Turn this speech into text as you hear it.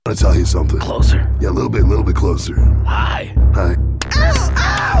want to tell you something. Closer. Yeah, a little bit closer. Hi. Hi. Ow!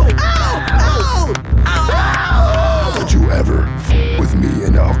 Ow! Ow! Ow! Ow! Don't you ever with me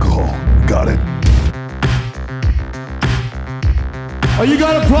and alcohol. Got it? Oh, you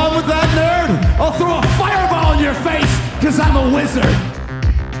got a problem with that, nerd? I'll throw a fireball in your face, because I'm a wizard.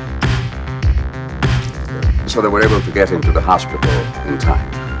 So they were able to get him to the hospital in time.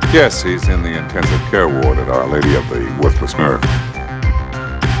 Yes, he's in the intensive care ward at Our Lady of the Worthless Nerve.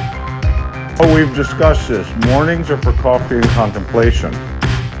 Oh, we've discussed this. Mornings are for coffee and contemplation.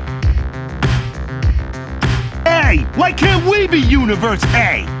 Hey, why can't we be Universe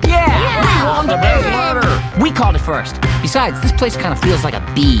A? Yeah! We called it first. Besides, this place kind of feels like a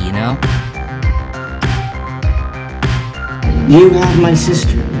bee, you know? You have my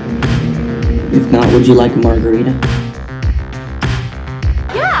sister. If not, would you like a margarita?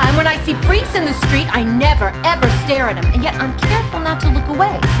 Yeah, and when I see freaks in the street, I never, ever stare at them. And yet I'm careful not to look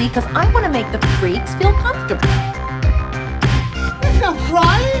away, see? Because I want to make the freaks feel comfortable. There's no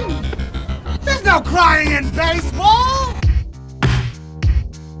crying! There's no crying in baseball!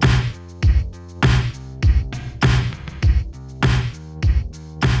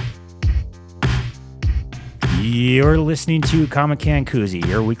 You're listening to Comic Can Koozie,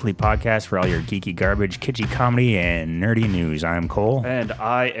 your weekly podcast for all your geeky garbage, kitschy comedy, and nerdy news. I'm Cole. And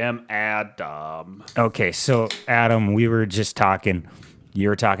I am Adam. Okay, so Adam, we were just talking. You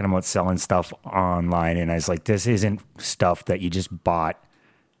were talking about selling stuff online, and I was like, this isn't stuff that you just bought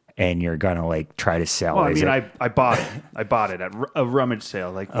and you're gonna like try to sell. Well, I mean, I bought it. I bought it at a rummage sale,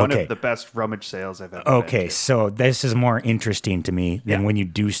 like one of the best rummage sales I've ever been to. So this is more interesting to me than when you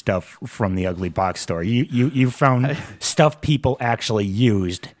do stuff from the Ugly Box store. You found stuff people actually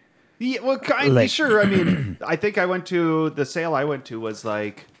used. Yeah, well, sure. I mean, I think the sale I went to was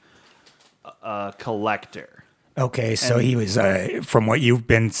like a collector. Okay, so he was, from what you've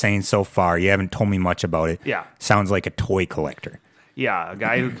been saying so far, you haven't told me much about it. Yeah. Sounds like a toy collector. Yeah, a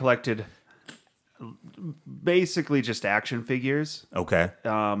guy who collected basically just action figures. Okay.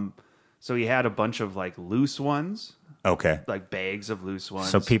 So he had a bunch of like loose ones. Okay. Like bags of loose ones.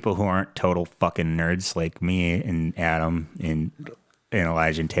 So people who aren't total fucking nerds like me and Adam and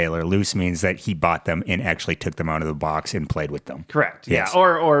Elijah and Taylor, loose means that he bought them and actually took them out of the box and played with them. Correct. Yes. Yeah.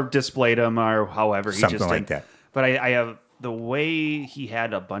 Or displayed them or however. Something like that. But I have the way he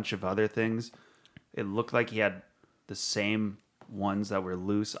had a bunch of other things. It looked like he had the same ones that were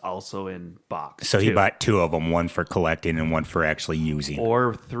loose also in box. So he bought two of them, one for collecting and one for actually using.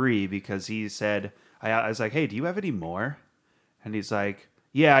 Or three, because he said, I was like, hey, do you have any more? And he's like,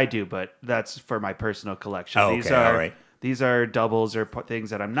 yeah, I do, but that's for my personal collection. Oh, okay, all right. These are doubles or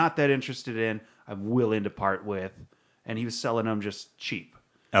things that I'm not that interested in. I'm willing to part with. And he was selling them just cheap.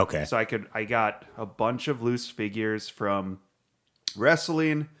 Okay. So I got a bunch of loose figures from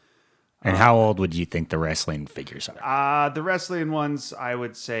wrestling. And how old would you think the wrestling figures are? The wrestling ones, I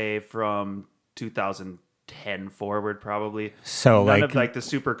would say from 2010 forward, probably. So none of like the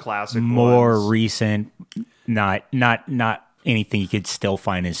super classic more ones. Recent, not anything you could still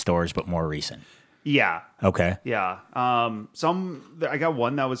find in stores, but more recent. Yeah. Okay. Yeah. I got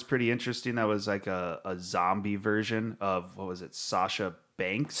one that was pretty interesting. That was like a zombie version of, what was it, Sasha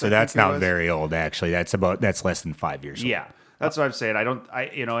Banks? So that's not very old, actually. That's less than 5 years old. Yeah. That's what I'm saying. I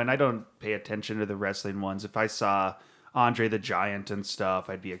don't pay attention to the wrestling ones. If I saw Andre the Giant and stuff,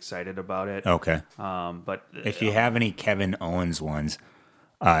 I'd be excited about it. Okay. But if you have any Kevin Owens ones,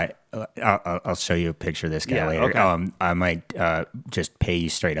 I'll show you a picture of this guy later. Okay. I might just pay you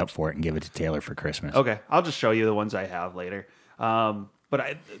straight up for it and give it to Taylor for Christmas. Okay. I'll just show you the ones I have later.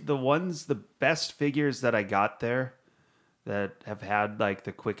 But the best figures that I got there that have had like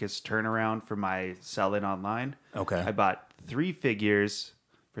the quickest turnaround for my selling online. Okay. I bought 3 figures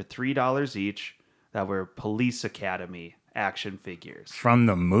for $3 each that were Police Academy action figures. From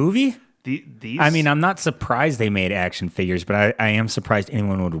the movie? These, I mean, I'm not surprised they made action figures, but I am surprised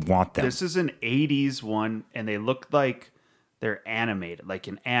anyone would want them. This is an 80s one, and they look like they're animated, like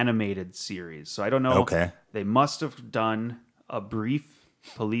an animated series. So I don't know. Okay. They must have done a brief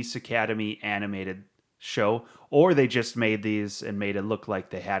Police Academy animated show, or they just made these and made it look like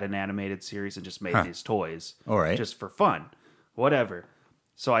they had an animated series and just made these toys. All right. Just for fun. Whatever.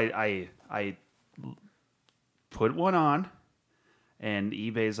 So I put one on, and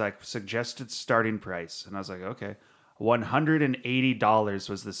eBay's like, suggested starting price. And I was like, okay. $180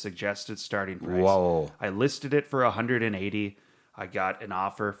 was the suggested starting price. Whoa. I listed it for $180. I got an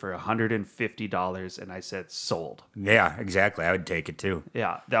offer for $150, and I said sold. Yeah, exactly. I would take it too.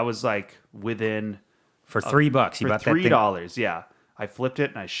 Yeah, that was like within for $3. You for bought that $3. Yeah, I flipped it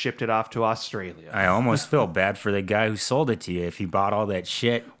and I shipped it off to Australia. I almost feel bad for the guy who sold it to you if he bought all that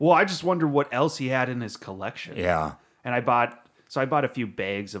shit. Well, I just wonder what else he had in his collection. Yeah. And I bought a few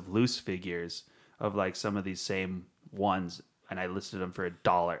bags of loose figures of like some of these same ones, and I listed them for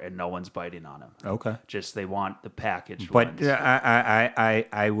 $1, and no one's biting on them. Okay. Just they want the packaged But ones.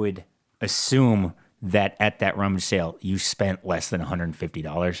 I would assume that at that rummage sale, you spent less than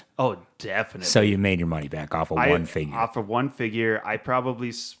 $150. Oh, definitely. So you made your money back off of one figure. Off of one figure, I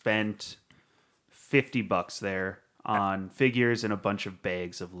probably spent $50 there on figures and a bunch of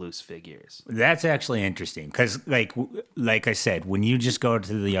bags of loose figures. That's actually interesting because, like I said, when you just go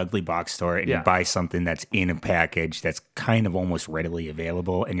to the Ugly Box store and you buy something that's in a package that's kind of almost readily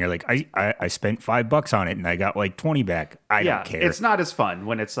available, and you're like, I spent $5 on it and I got like 20 back. I don't care. It's not as fun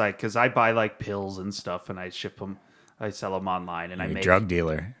when it's like, because I buy like pills and stuff and I ship them, I sell them online, and You're I make a drug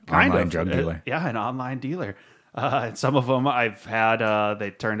dealer, kind online of drug dealer. Yeah, an online dealer. And some of them I've had, they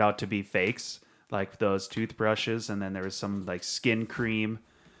turned out to be fakes. Like those toothbrushes, and then there was some like skin cream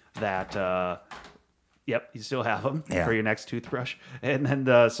that, yep, you still have them for your next toothbrush. And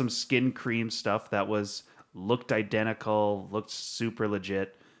then some skin cream stuff that looked identical, looked super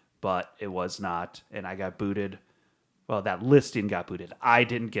legit, but it was not. And I got booted. Well, that listing got booted. I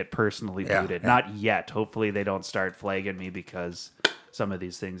didn't get personally booted. Not yet. Hopefully they don't start flagging me because some of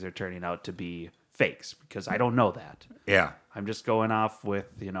these things are turning out to be fakes, because I don't know that. Yeah. I'm just going off with,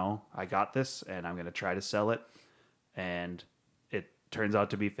 I got this and I'm going to try to sell it. And it turns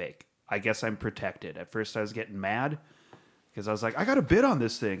out to be fake. I guess I'm protected. At first I was getting mad because I was like, I got a bid on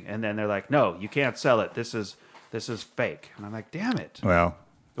this thing. And then they're like, no, you can't sell it. This is fake. And I'm like, damn it. Well,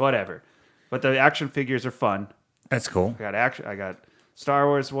 whatever. But the action figures are fun. That's cool. I got Star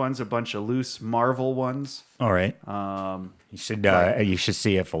Wars ones, a bunch of loose Marvel ones. All right. You should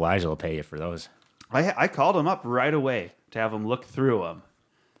see if Elijah will pay you for those. I called him up right away to have him look through them,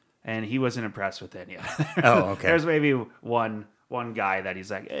 and he wasn't impressed with any of them. Oh, okay. There's maybe one guy that he's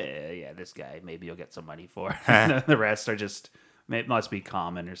like, yeah, this guy maybe you'll get some money for. And the rest are just, it must be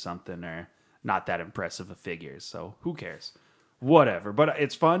common or something, or not that impressive of figures. So who cares? Whatever. But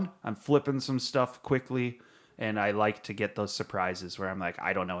it's fun. I'm flipping some stuff quickly, and I like to get those surprises where I'm like,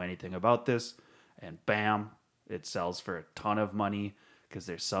 I don't know anything about this, and bam, it sells for a ton of money because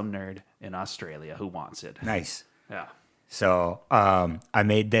there's some nerd in Australia who wants it. Nice. Yeah. So I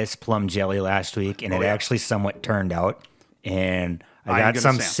made this plum jelly last week, and it actually somewhat turned out. And I got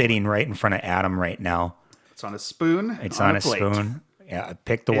some sitting right in front of Adam right now. It's on a spoon. It's on a plate. Spoon. Yeah, I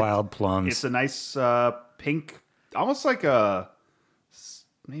picked the wild plums. It's a nice pink, almost like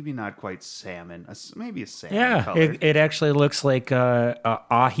maybe not quite salmon, maybe a salmon color. Yeah, it actually looks like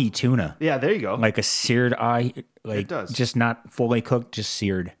ahi tuna. Yeah, there you go. Like a seared ahi. Like, it does. Just not fully cooked, just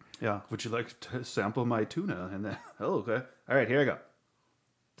seared. Yeah. Would you like to sample my tuna? And then, okay. All right, here I go.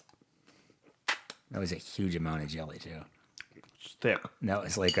 That was a huge amount of jelly, too. It's thick. That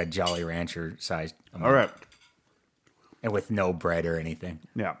was like a Jolly Rancher sized amount. All right. And with no bread or anything.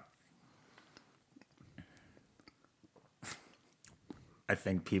 Yeah. I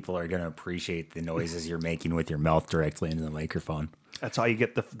think people are going to appreciate the noises you're making with your mouth directly into the microphone. That's how you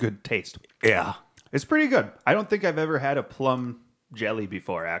get the good taste. Yeah. It's pretty good. I don't think I've ever had a plum jelly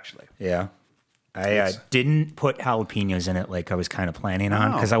before, actually. Yeah. I didn't put jalapenos in it like I was kind of planning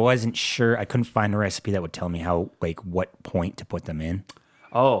on because I wasn't sure. I couldn't find a recipe that would tell me what point to put them in.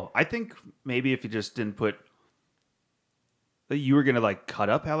 Oh, I think maybe if you just didn't put... You were going to cut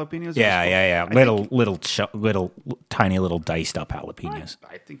up jalapenos? Yeah. Little, tiny little diced up jalapenos.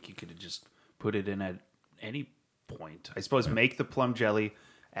 I think you could have just put it in at any point. I suppose make the plum jelly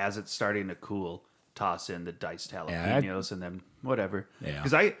as it's starting to cool. Toss in the diced jalapenos and then whatever. Yeah.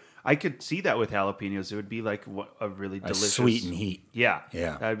 Because I could see that with jalapenos. It would be like a really delicious... sweet and heat. Yeah.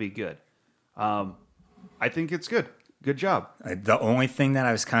 Yeah. That would be good. I think it's good. Good job. The only thing that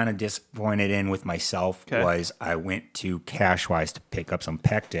I was kind of disappointed in with myself was I went to Cashwise to pick up some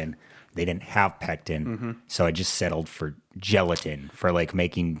pectin. They didn't have pectin, so I just settled for gelatin for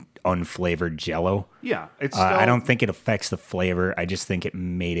making unflavored Jello. Yeah, it's. I don't think it affects the flavor. I just think it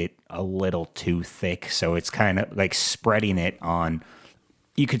made it a little too thick. So it's kind of like spreading it on.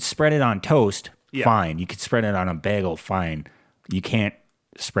 You could spread it on toast, fine. You could spread it on a bagel, fine. You can't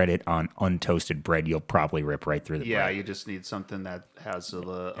spread it on untoasted bread. You'll probably rip right through the bread. Yeah, you just need something that has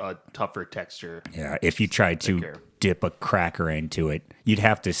a tougher texture. Yeah, if you tried to dip a cracker into it, you'd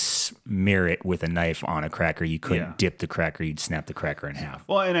have to smear it with a knife on a cracker. You couldn't dip the cracker. You'd snap the cracker in half.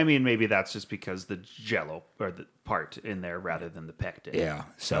 Well, and I mean, maybe that's just because the Jello or the part in there rather than the pectin. Yeah,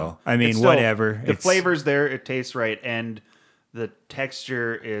 so I mean, whatever. The flavor's there. It tastes right, and the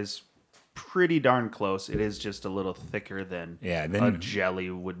texture is pretty darn close. It is just a little thicker than a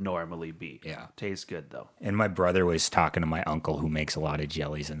jelly would normally be. Yeah. Tastes good, though. And my brother was talking to my uncle who makes a lot of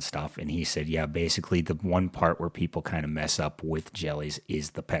jellies and stuff. And he said, yeah, basically the one part where people kind of mess up with jellies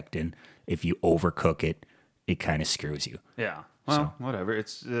is the pectin. If you overcook it, it kind of screws you. Yeah. Well, whatever.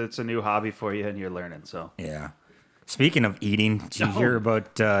 It's a new hobby for you and you're learning, so. Yeah. Speaking of eating, did you hear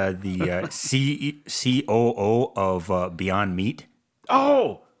about the COO of Beyond Meat?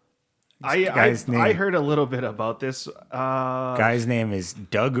 Oh! I heard a little bit about this. Guy's name is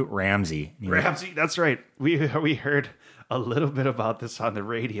Doug Ramsey. Ramsey, that's right. We heard a little bit about this on the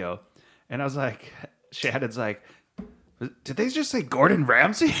radio. And I was like, Shannon's like, did they just say Gordon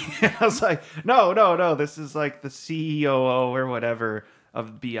Ramsay? And I was like, no. This is like the CEO or whatever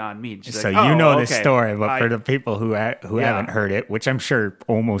of Beyond Meat. She's so like, you know okay. this story, but for the people who haven't heard it, which I'm sure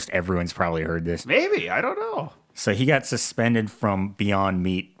almost everyone's probably heard this. Maybe, I don't know. So he got suspended from Beyond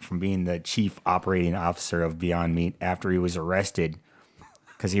Meat, from being the chief operating officer of Beyond Meat after he was arrested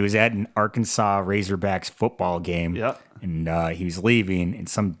because he was at an Arkansas Razorbacks football game. Yep. And he was leaving, and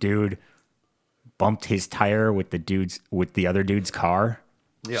some dude bumped his tire with the other dude's car.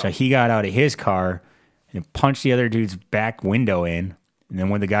 Yep. So he got out of his car and punched the other dude's back window in. And then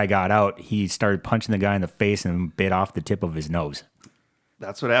when the guy got out, he started punching the guy in the face and bit off the tip of his nose.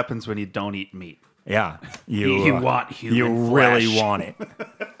 That's what happens when you don't eat meat. Yeah. You want human flesh. really want it.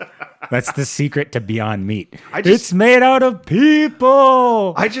 That's the secret to Beyond Meat. It's made out of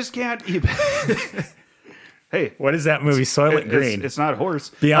people. I just can't eat. Hey. What is that movie? Soylent Green. It's not horse.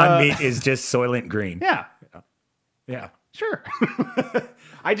 Beyond Meat is just Soylent Green. Yeah. Yeah. Sure.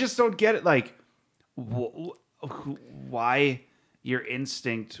 I just don't get it. Like, why your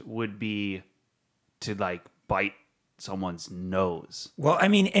instinct would be to, like, bite someone's nose. Well, I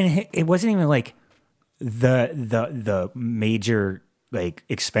mean, and it wasn't even like the major, like,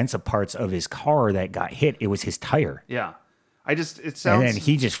 expensive parts of his car that got hit. It was his tire. Yeah. It sounds. And then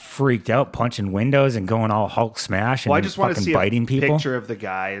he just freaked out, punching windows and going all Hulk smash and I just want to see biting a people. Picture of the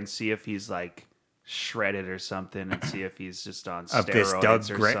guy and see if he's like shredded or something, and see if he's just on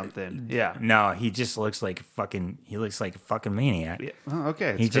steroids or something. Yeah. No, he just looks like a fucking maniac. Yeah. Oh,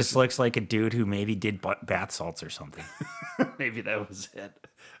 okay. He just looks like a dude who maybe did bath salts or something. Maybe that was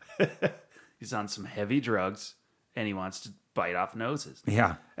it. He's on some heavy drugs and he wants to bite off noses.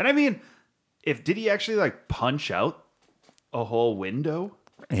 Yeah. And I mean, did he actually like punch out a whole window?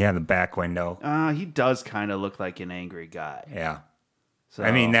 Yeah, the back window. He does kind of look like an angry guy. Yeah. So,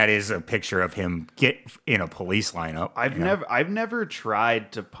 I mean, that is a picture of him get in a police lineup. I've never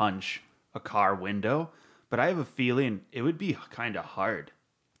tried to punch a car window, but I have a feeling it would be kind of hard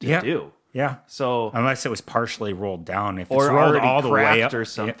to do. Yeah. So unless it was partially rolled down, if or it's rolled already all the way up or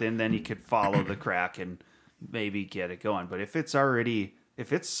something, then you could follow the crack and maybe get it going. But if it's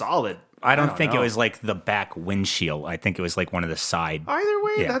solid, I don't think it was like the back windshield. I think it was like one of the side. Either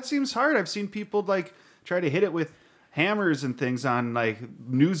way, that seems hard. I've seen people like try to hit it with hammers and things on like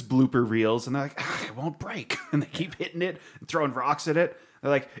news blooper reels, and they're like, it won't break, and they keep hitting it and throwing rocks at it.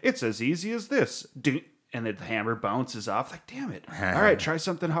 They're like, it's as easy as this, and the hammer bounces off. Like, damn it! All right, try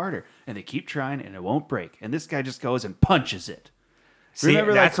something harder, and they keep trying, and it won't break. And this guy just goes and punches it. See,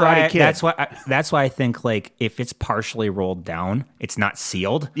 remember that's Karate Kid? That's why I think like if it's partially rolled down, it's not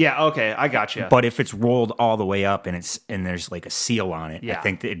sealed. Yeah, okay, I got you. But if it's rolled all the way up and there's like a seal on it, I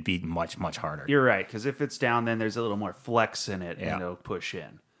think that it'd be much harder. You're right, because if it's down, then there's a little more flex in it, and it'll push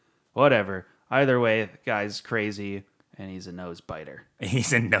in. Whatever. Either way, the guy's crazy, and he's a nose biter.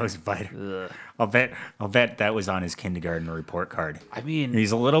 He's a nose biter. Ugh. I'll bet that was on his kindergarten report card. I mean,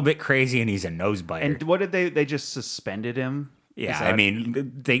 he's a little bit crazy, and he's a nose biter. And what did they just suspended him? Yeah, I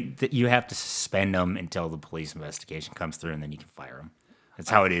mean, you have to suspend them until the police investigation comes through, and then you can fire them. That's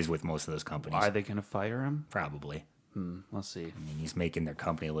how it is with most of those companies. Are they going to fire him? Probably. We'll see. I mean, he's making their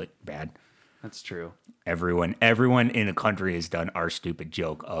company look bad. That's true. Everyone in the country has done our stupid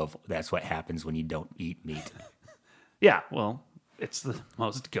joke of that's what happens when you don't eat meat. Yeah, well, it's the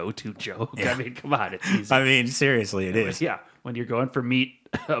most go-to joke. Yeah. I mean, come on, it's easy. I mean, seriously, it is. Yeah, when you're going for meat,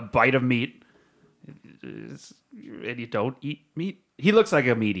 a bite of meat, and you don't eat meat. He looks like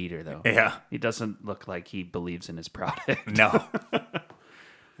a meat eater, though. Yeah. He doesn't look like he believes in his product. No.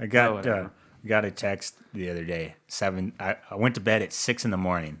 I got a text the other day. I went to bed at 6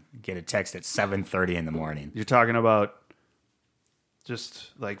 a.m. Get a text at 7:30 in the morning. You're talking about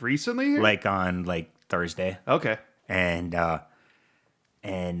just like recently here? Like on like Thursday. Okay. And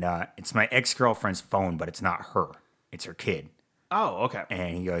it's my ex-girlfriend's phone, but it's not her. It's her kid. Oh, okay.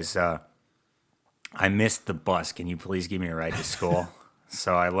 And he goes, I missed the bus. Can you please give me a ride to school?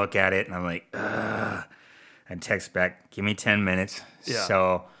 So I look at it and I'm like, ugh. And text back, give me 10 minutes. Yeah.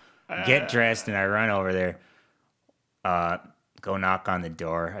 So get dressed, and I run over there. Go knock on the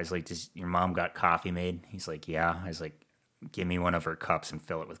door. I was like, "Does your mom got coffee made?" He's like, "Yeah." I was like, "Give me one of her cups and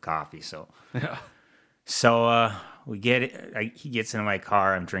fill it with coffee." So we get it. He gets into my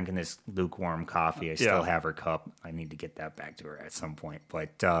car. I'm drinking this lukewarm coffee. I still have her cup. I need to get that back to her at some point.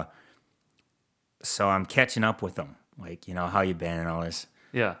 But so I'm catching up with him. Like, how you been and all this.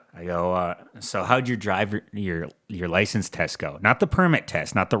 Yeah. I go, so how'd your license test go? Not the permit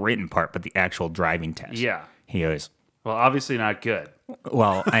test, not the written part, but the actual driving test. Yeah. He goes, well, obviously not good.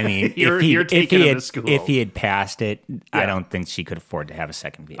 well, I mean, You're taking him to school. if he had passed it, I don't think she could afford to have a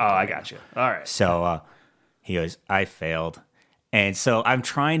second vehicle. Oh, I got you. All right. So he goes, I failed. And so I'm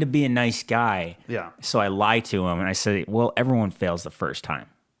trying to be a nice guy. Yeah. So I lie to him and I say, well, everyone fails the first time.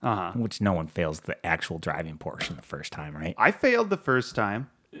 Uh-huh. Which no one fails the actual driving portion the first time, right? I failed the first time.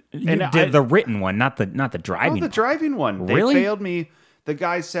 And the written one, not the driving. Oh, the driving one. Really? They failed me. The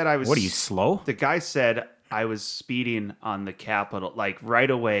guy said I was... What, are you slow? The guy said I was speeding on the Capitol, like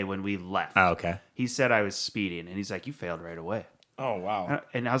right away when we left. Oh, okay. He said I was speeding, and he's like, you failed right away. Oh, wow.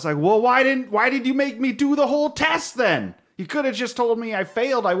 And I was like, well, why did you make me do the whole test then? You could have just told me I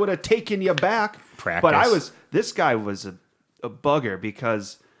failed. I would have taken you back. Practice. But this guy was a bugger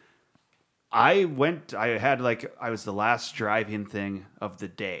because I was the last drive-in thing of the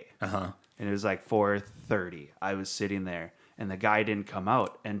day. Uh-huh. And it was like 4:30. I was sitting there, and the guy didn't come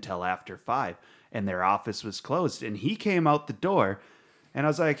out until after 5, and their office was closed. And he came out the door, and I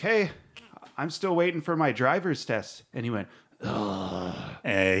was like, hey, I'm still waiting for my driver's test. And he went, ugh.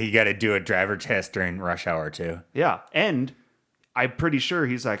 You got to do a driver test during rush hour, too. Yeah, and I'm pretty sure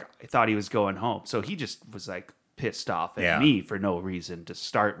he's like, I thought he was going home. So he just was like pissed off at me for no reason to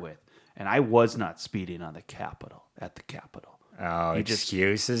start with. And I was not speeding on the Capitol, at the Capitol. Oh,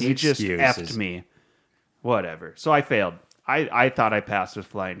 excuses. He just effed me. Whatever. So I failed. I thought I passed with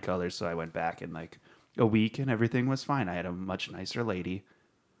flying colors, so I went back in like a week and everything was fine. I had a much nicer lady,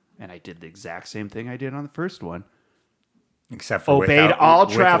 and I did the exact same thing I did on the first one. Except for obeyed all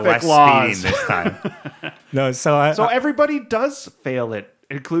traffic laws this time. No, so everybody does fail it,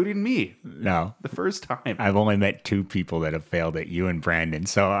 including me. No, the first time. I've only met 2 people that have failed it, you and Brandon.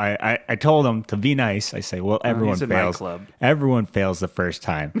 So I told him to be nice. I say, well, everyone he's in fails. my club. Everyone fails the first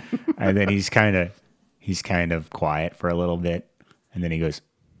time, and then he's kind of quiet for a little bit, and then he goes,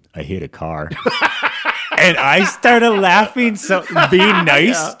 I hit a car. And I started laughing. So being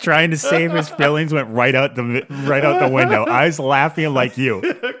nice, trying to save his feelings, went right out the window. I was laughing like you.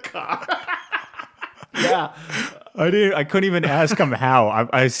 Yeah, I couldn't even ask him how.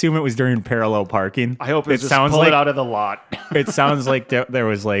 I assume it was during parallel parking. I hope it sounds pull it out of the lot. It sounds like there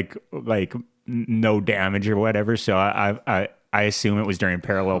was like no damage or whatever. So I assume it was during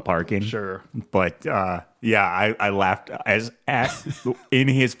parallel parking. Sure, but I laughed in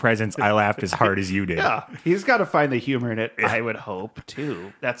his presence. I laughed as hard as you did. Yeah, he's got to find the humor in it. I would hope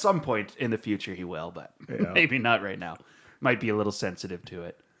too. At some point in the future, he will, but maybe not right now. Might be a little sensitive to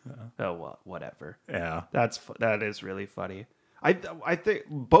it. Oh well, whatever. Yeah, that is really funny. I think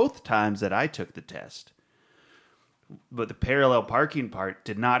both times that I took the test, but the parallel parking part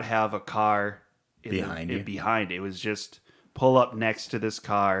did not have a car behind it was just pull up next to this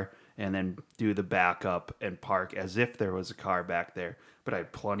car and then do the backup and park as if there was a car back there. But I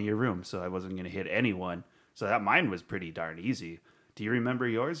had plenty of room, so I wasn't going to hit anyone. So that mine was pretty darn easy. Do you remember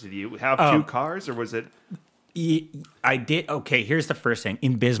yours? Did you have 2 cars, or was it? I did. Okay, here's the first thing.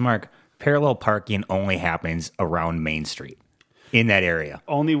 In Bismarck, parallel parking only happens around Main Street. In that area.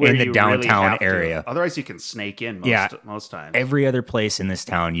 Only where in the you downtown really have area. To. Otherwise, you can snake in most times. Every other place in this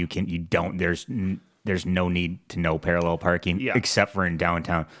town, there's no need to know parallel parking except for in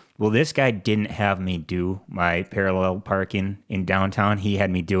downtown. Well, this guy didn't have me do my parallel parking in downtown. He had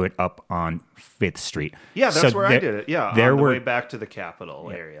me do it up on 5th Street. Yeah, that's where I did it. Yeah, on the way back to the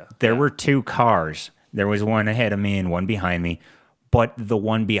Capitol area. There were 2 cars. There was one ahead of me and one behind me. But the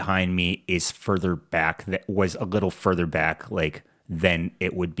one behind me is further back. That was a little further back, than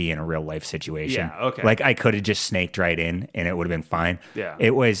it would be in a real life situation. Yeah, okay. Like I could have just snaked right in and it would have been fine. Yeah.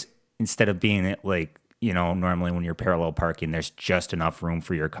 It was, instead of being normally when you're parallel parking, there's just enough room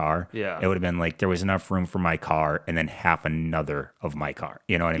for your car. Yeah. It would have been there was enough room for my car and then half another of my car.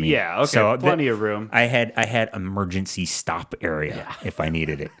 You know what I mean? Yeah. Okay. So plenty of room. I had emergency stop area if I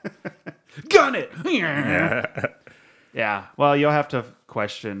needed it. Gun it. Yeah. Well, you'll have to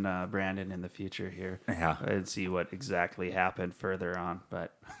question Brandon in the future here. Yeah. And see what exactly happened further on.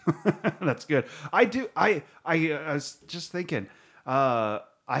 But that's good. I was just thinking, I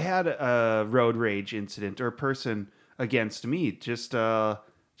had a road rage incident or a person against me just a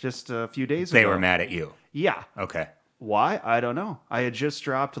few days ago. They were mad at you. Yeah. Okay. Why? I don't know. I had just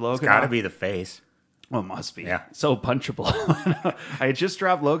dropped Logan. It's got to off. be the face. Well, it must be. Yeah. So punchable. I had just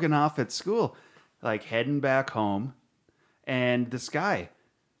dropped Logan off at school, like heading back home. And this guy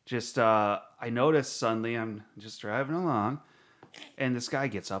just, I noticed suddenly I'm just driving along. And this guy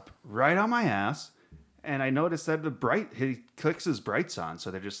gets up right on my ass. And I noticed that he clicks his brights on. So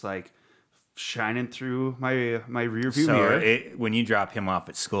they're just like shining through my rear view mirror. When you drop him off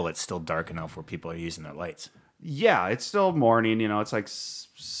at school, it's still dark enough where people are using their lights. Yeah, it's still morning, it's like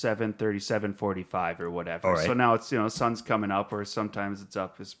 7:30, 7:45 or whatever. All right. So now it's, sun's coming up, or sometimes it's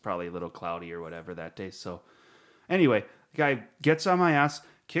up. It's probably a little cloudy or whatever that day. So anyway, the guy gets on my ass,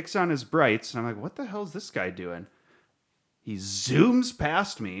 kicks on his brights, and I'm like, what the hell is this guy doing? He zooms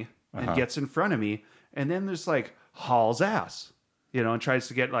past me and gets in front of me, and then there's like hauls ass, and tries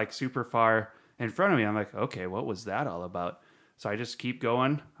to get like super far in front of me. I'm like, okay, what was that all about? So I just keep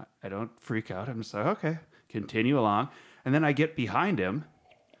going. I don't freak out. I'm just like, okay. Continue along, and then I get behind him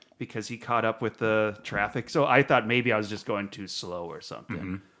because he caught up with the traffic. So I thought maybe I was just going too slow or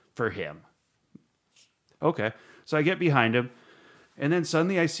something for him. Okay, so I get behind him, and then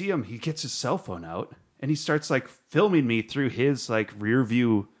suddenly I see him. He gets his cell phone out, and he starts like filming me through his like rear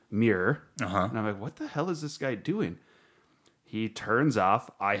view mirror. And I'm like, what the hell is this guy doing? He turns off.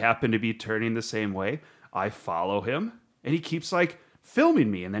 I happen to be turning the same way. I follow him, and he keeps like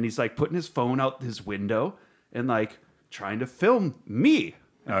filming me, and then he's like putting his phone out his window and like trying to film me.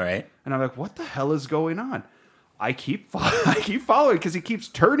 All right. And I'm like, what the hell is going on? I keep following because he keeps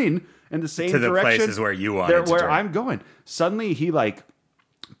turning in the same to the direction places where you want to where turn. I'm going. Suddenly he like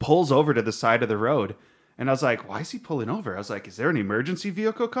pulls over to the side of the road, and I was like, why is he pulling over? I was like, is there an emergency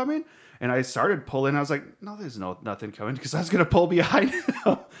vehicle coming? And I started pulling. I was like, no, there's nothing coming, because I was going to pull behind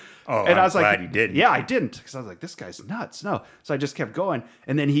him. Oh, and I was glad like, you didn't. Yeah, I didn't, because I was like, this guy's nuts. No. So I just kept going.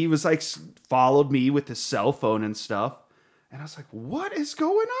 And then he was like, followed me with his cell phone and stuff. And I was like, what is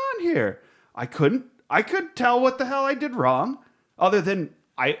going on here? I couldn't tell what the hell I did wrong, other than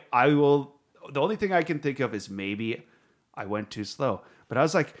the only thing I can think of is maybe I went too slow. But I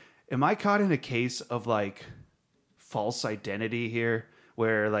was like, am I caught in a case of like false identity here,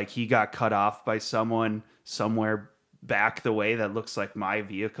 where like he got cut off by someone somewhere back the way that looks like my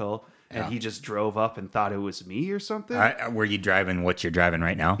vehicle, and he just drove up and thought it was me or something? Were you driving what you're driving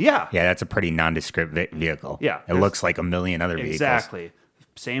right now? Yeah. Yeah, that's a pretty nondescript vehicle. Yeah. It looks like a million other vehicles. Exactly.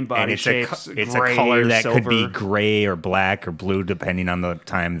 Same body And it's shapes. it's gray a color or that silver. could be gray or black or blue, depending on the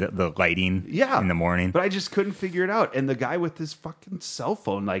time, the lighting in the morning. But I just couldn't figure it out. And the guy with his fucking cell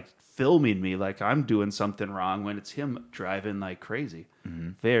phone, like, filming me like I'm doing something wrong when it's him driving like crazy.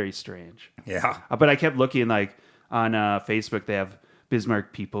 Very strange. Yeah. But I kept looking, like, on Facebook, they have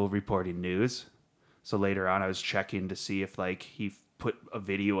Bismarck people reporting news. So later on, I was checking to see if, like, he put a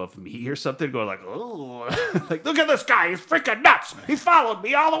video of me or something, going like, oh, like, look at this guy, he's freaking nuts. He followed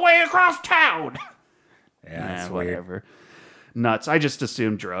me all the way across town. Yeah, that's whatever. weird. Nuts. I just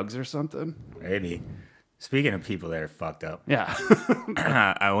assumed drugs or something. Maybe. Speaking of people that are fucked up. Yeah.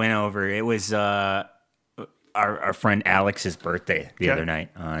 I went over, it was our friend Alex's birthday the other night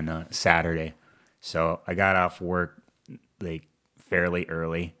on Saturday. So I got off work like fairly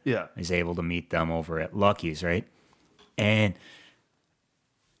early. Yeah. I was able to meet them over at Lucky's, right? And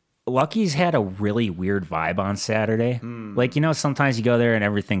Lucky's had a really weird vibe on Saturday. Like, sometimes you go there and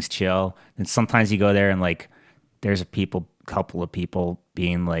everything's chill. And sometimes you go there and, like, there's a couple of people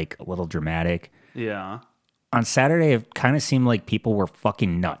being, like, a little dramatic. Yeah. On Saturday, it kind of seemed like people were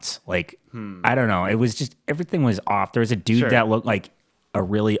fucking nuts. Like, I don't know. It was just, everything was off. There was a dude that looked like a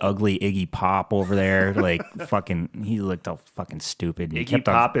really ugly Iggy Pop over there. Like, he looked all fucking stupid. Iggy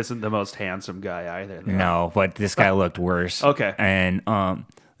Pop isn't the most handsome guy either, though. No, but this guy looked worse. Okay. And,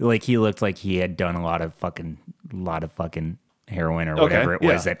 like, he looked like he had done a lot of fucking heroin or whatever it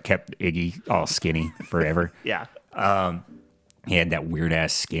was that kept Iggy all skinny forever. Yeah. He had that weird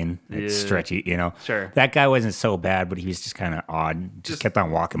ass skin, that stretchy, Sure. That guy wasn't so bad, but he was just kind of odd. Just kept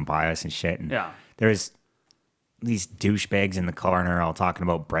on walking by us and shit. And there was these douchebags in the corner all talking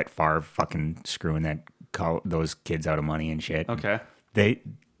about Brett Favre fucking screwing those kids out of money and shit. Okay.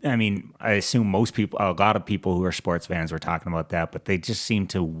 I assume a lot of people who are sports fans were talking about that, but they just seem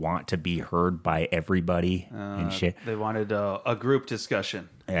to want to be heard by everybody and shit. They wanted a group discussion.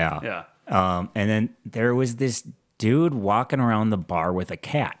 Yeah. Yeah. And then there was this dude walking around the bar with a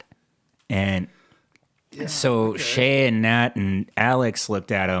cat. And so Shay and Nat and Alex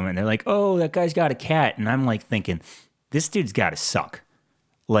looked at him and they're like, oh, that guy's got a cat. And I'm like thinking, this dude's got to suck.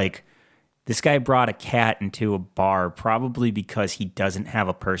 Like, this guy brought a cat into a bar probably because he doesn't have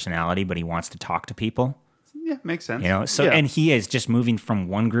a personality, but he wants to talk to people. Yeah, makes sense. And he is just moving from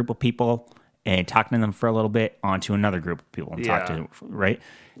one group of people and talking to them for a little bit, onto another group of people and talk to them, right?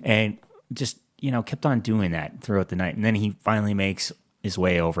 And just, kept on doing that throughout the night. And then he finally makes his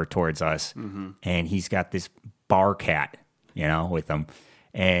way over towards us, and he's got this bar cat, with him.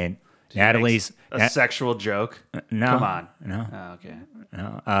 And Natalie's a sexual joke. No, come on. No. Oh, okay.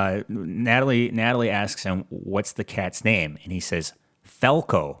 No. Natalie asks him, "What's the cat's name?" And he says,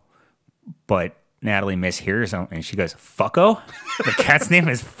 "Falco." But Natalie mishears him, and she goes, "Fucko? The cat's name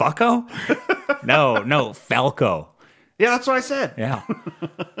is Fucko?" No, Falco. Yeah, that's what I said. Yeah.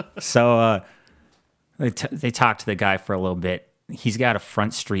 So they talk to the guy for a little bit. He's got a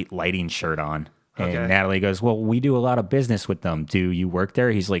Front Street Lighting shirt on. And Natalie goes, "Well, we do a lot of business with them. Do you work there?"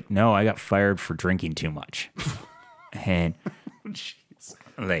 He's like, "No, I got fired for drinking too much." And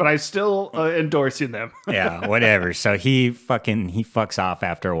but I'm still endorsing them. Yeah, whatever. So he fucks off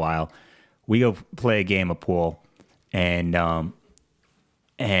after a while. We go play a game of pool, and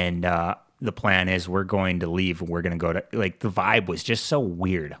the plan is we're going to leave. We're going to go to, the vibe was just so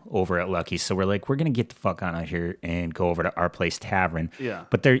weird over at Lucky's. So we're like, we're going to get the fuck out of here and go over to Our Place Tavern. Yeah.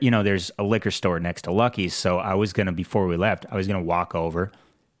 But there, there's a liquor store next to Lucky's. So I was going to, before we left, I was going to walk over,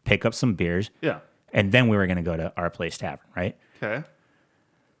 pick up some beers. Yeah. And then we were going to go to Our Place Tavern, right? Okay.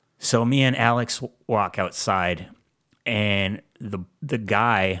 So me and Alex walk outside, and the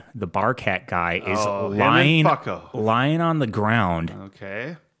guy, the bar cat guy, is lying on the ground.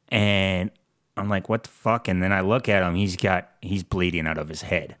 Okay. And I'm like, what the fuck? And then I look at him. He's bleeding out of his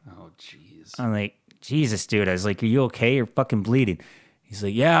head. Oh, jeez. I'm like, Jesus, dude. I was like, are you okay? You're fucking bleeding. He's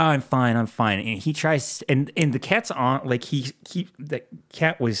like, yeah, I'm fine. And he tries, and the cat's on, the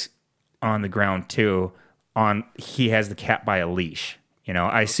cat was on the ground too. He has the cat by a leash.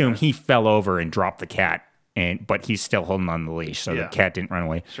 I assume he fell over and dropped the cat, but he's still holding on the leash, so the cat didn't run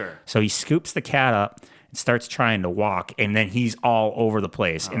away. Sure. So he scoops the cat up and starts trying to walk, and then he's all over the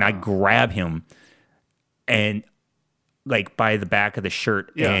place. And I grab him and by the back of the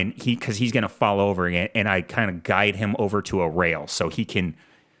shirt, and because he's gonna fall over again, and I kind of guide him over to a rail so he can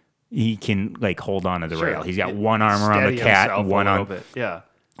hold on to the rail. He's got one arm around the cat and one on. Yeah.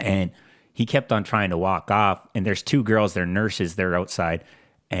 And he kept on trying to walk off, and there's two girls, they're nurses, they're outside,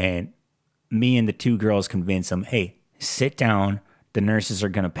 and me and the two girls convince him, hey, sit down, the nurses are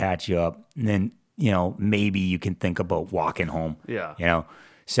going to patch you up, and then, maybe you can think about walking home. Yeah.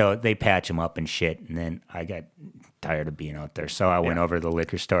 So they patch him up and shit, and then I got tired of being out there, so I went over to the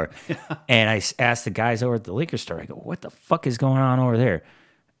liquor store, and I asked the guys over at the liquor store, I go, what the fuck is going on over there?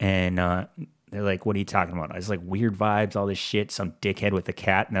 And they're like, what are you talking about? I was like, weird vibes, all this shit, some dickhead with a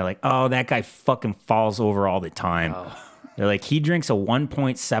cat. And they're like, oh, that guy fucking falls over all the time. Oh. They're like, he drinks a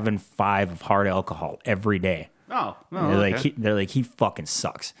 1.75 of hard alcohol every day. Oh, they're like, he fucking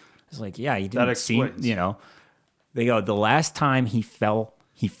sucks. I was like, yeah, you didn't see, They go, the last time he fell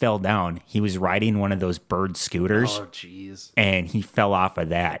down, he was riding one of those bird scooters. Oh, jeez. And he fell off of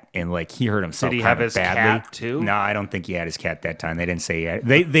that, and he hurt himself. Did he have his badly. cat too? No, I don't think he had his cat that time. They didn't say he had.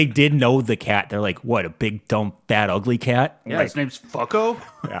 They did know the cat. They're like, what, a big, dumb, fat, ugly cat? Yeah, his name's Fucko.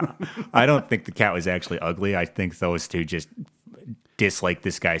 Yeah. I don't think the cat was actually ugly. I think those two just disliked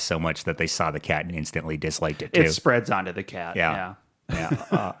this guy so much that they saw the cat and instantly disliked it too. It spreads onto the cat. Yeah.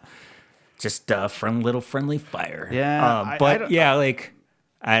 Just little friendly fire. Yeah. I don't know.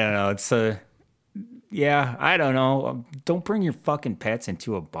 I don't know. Don't bring your fucking pets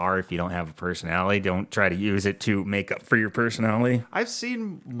into a bar if you don't have a personality. Don't try to use it to make up for your personality. I've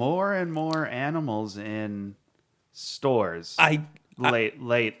seen more and more animals in stores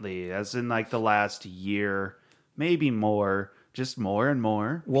lately, as in the last year, maybe more, just more and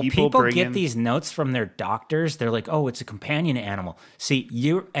more. Well, people get these notes from their doctors. They're like, oh, it's a companion animal. See,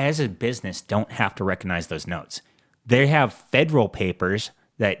 you as a business don't have to recognize those notes. They have federal papers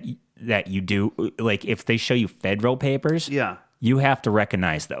that you do, if they show you federal papers, you have to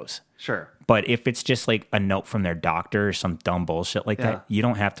recognize those. Sure. But if it's just a note from their doctor or some dumb bullshit that, you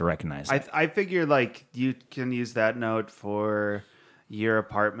don't have to recognize it. I figure you can use that note for your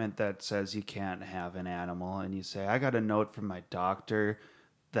apartment that says you can't have an animal, and you say, I got a note from my doctor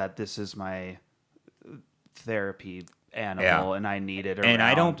that this is my therapy animal and I need it around, and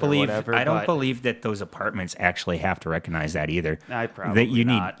I don't believe whatever, I don't believe that those apartments actually have to recognize that either. I probably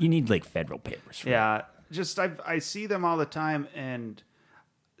not. You need federal papers for that. Just I see them all the time, and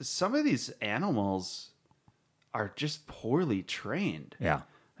some of these animals are just poorly trained. Yeah.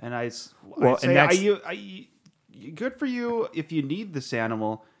 And I say, good for you if you need this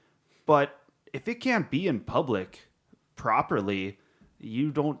animal, but if it can't be in public properly,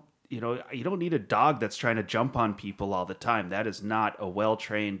 you don't you don't need a dog that's trying to jump on people all the time. That is not a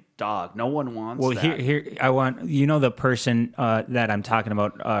well-trained dog. No one wants that. Well, here I want the person that I'm talking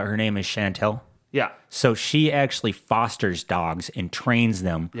about. Her name is Chantel. Yeah. So she actually fosters dogs and trains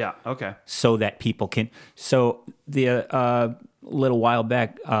them. Yeah. Okay. So that people can. So the little while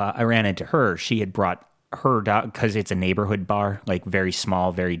back, I ran into her. She had brought her dog because it's a neighborhood bar, like very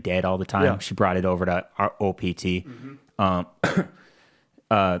small, very dead all the time. Yeah. She brought it over to our OPT.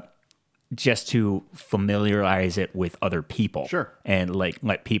 Just to familiarize it with other people. Sure. And like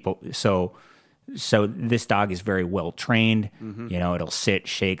let people so this dog is very well trained. It'll sit,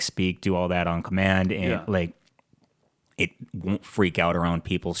 shake, speak, do all that on command, and like it won't freak out around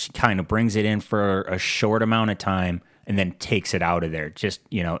people. She kind of brings it in for a short amount of time and then takes it out of there. Just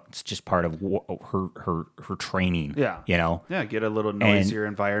it's just part of her training. Yeah. Yeah, get a little noisier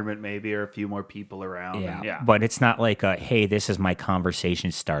environment maybe, or a few more people around. Yeah. But it's not like hey, this is my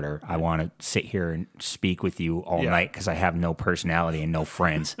conversation starter. I want to sit here and speak with you all night because I have no personality and no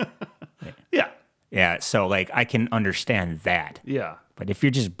friends. Yeah. Yeah. So like I can understand that. Yeah. But if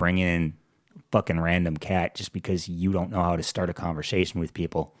you're just bringing in fucking random cat just because you don't know how to start a conversation with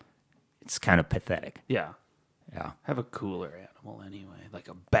people, it's kind of pathetic. Yeah. Yeah. Have a cooler animal anyway, like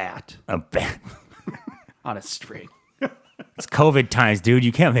a bat. A bat. On a string. It's COVID times, dude.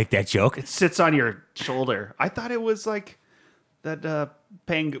 You can't make that joke. It sits on your shoulder. I thought it was like that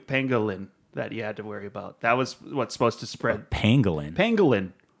pangolin that you had to worry about. That was what's supposed to spread. Pangolin?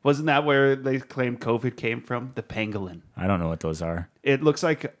 Pangolin. Wasn't that where they claimed COVID came from? The pangolin. I don't know what those are. It looks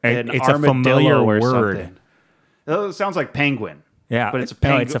like it's armadillo a familiar or word. something. It sounds like penguin. Yeah, but it's a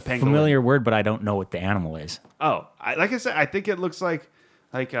it's a pangolin. familiar word, but I don't know what the animal is. Oh, like I said, I think it looks like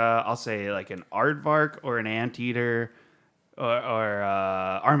I'll say like an aardvark or an anteater or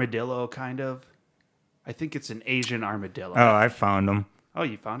armadillo kind of. I think it's an Asian armadillo. Oh, I found them. Oh,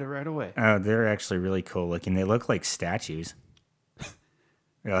 you found it right away. Oh, they're actually really cool looking. They look like statues.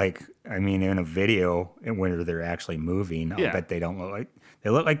 Like, I mean, in a video when they're actually moving, I bet they don't look like. They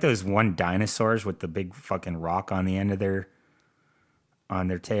look like those one dinosaurs with the big fucking rock on the end of their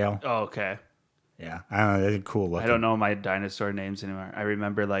tail. Oh, okay. Yeah, I don't know. They're cool looking. I don't know my dinosaur names anymore. I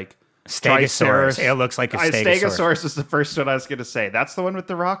remember like Stegosaurus. It looks like a stegosaurus. Stegosaurus is the first one I was going to say. That's the one with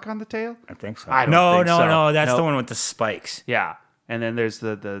the rock on the tail? I think so. I don't think so. No. That's the one with the spikes. Yeah. And then there's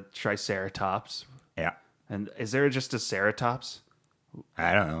the Triceratops. Yeah. And is there just a Ceratops?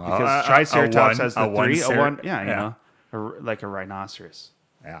 I don't know. Because Triceratops has the three. Yeah. Like a rhinoceros.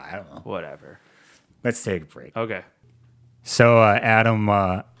 Yeah, I don't know. Whatever. Let's take a break. Okay. So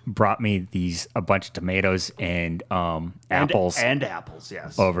Adam brought me a bunch of tomatoes and apples. And apples,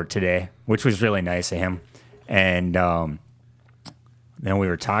 yes. Over today, which was really nice of him. And then we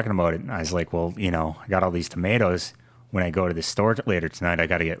were talking about it, and I was like, well, I got all these tomatoes. When I go to the store later tonight, I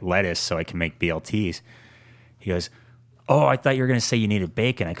got to get lettuce so I can make BLTs. He goes, oh, I thought you were going to say you needed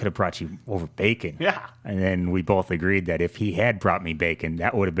bacon. I could have brought you over bacon. Yeah. And then we both agreed that if he had brought me bacon,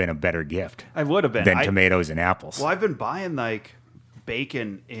 that would have been a better gift. I would have been. Than tomatoes and apples. Well, I've been buying like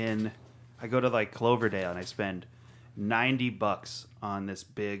bacon I go to like Cloverdale and I spend $90 on this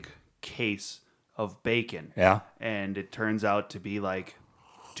big case of bacon. Yeah. And it turns out to be like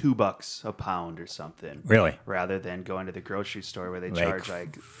 $2 a pound or something. Really? Rather than going to the grocery store where they charge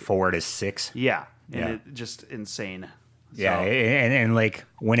like 4 to 6. Yeah. And it just insane. Yeah, and like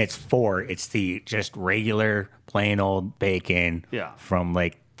when it's 4, it's the just regular plain old bacon from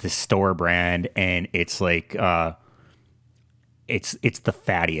like the store brand, and it's like it's the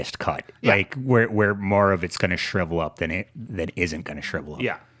fattiest cut. Yeah. Like where more of it's gonna shrivel up than isn't gonna shrivel up.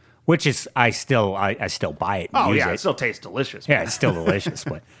 Yeah. Which is I still buy it. And use it still tastes delicious. Yeah, it's still delicious,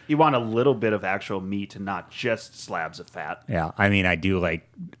 but you want a little bit of actual meat and not just slabs of fat. Yeah, I mean, I do.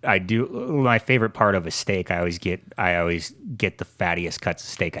 My favorite part of a steak, I always get the fattiest cuts of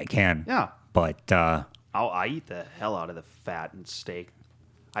steak I can. Yeah, but I eat the hell out of the fat and steak.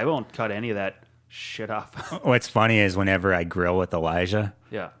 I won't cut any of that shit off. What's funny is whenever I grill with Elijah,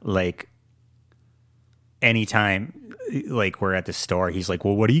 like anytime. Like we're at the store, he's like,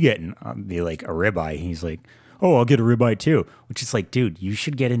 well, what are you getting? I'll be like, a ribeye. He's like, oh, I'll get a ribeye too. Which is like, dude, you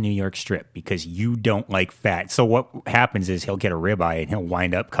should get a New York strip because you don't like fat. So what happens is he'll get a ribeye and he'll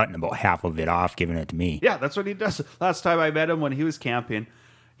wind up cutting about half of it off, giving it to me. Yeah, that's what he does. Last time I met him when he was camping,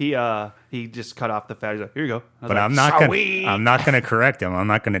 he just cut off the fat. He's like, here you go. But like, I'm not gonna correct him. I'm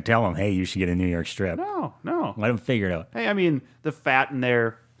not gonna tell him, hey, you should get a New York strip. No. Let him figure it out. Hey, I mean, the fat in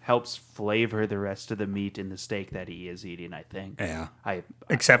there helps flavor the rest of the meat in the steak that he is eating, I think. Yeah.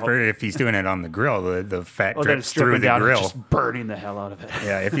 Except for if he's doing it on the grill, the fat drips through the grill. Just burning the hell out of it.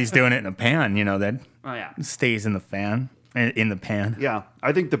 Yeah, if he's doing it in a pan, that stays in the fan. in the pan. Yeah,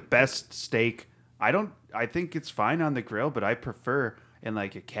 I think the best steak. I think it's fine on the grill, but I prefer in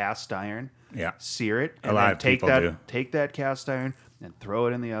like a cast iron. Yeah. Sear it. And A lot then of people do. Take that cast iron and throw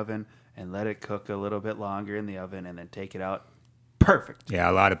it in the oven and let it cook a little bit longer in the oven and then take it out. Perfect. Yeah,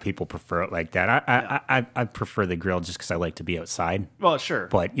 a lot of people prefer it like that. I prefer the grill just because I like to be outside. Well, sure.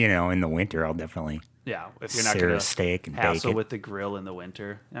 But in the winter, I'll definitely if you're not sear going a to steak and bake hassle it. with the grill in the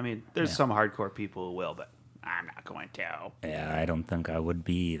winter. I mean, there's some hardcore people who will, but I'm not going to. Yeah, I don't think I would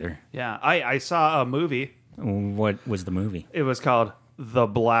be either. Yeah, I saw a movie. What was the movie? It was called The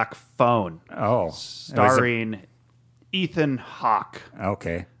Black Phone. Oh, starring Ethan Hawke.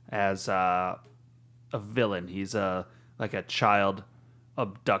 Okay. As a villain. He's like a child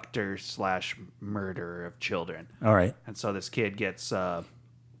abductor / murderer of children. All right. And so this kid gets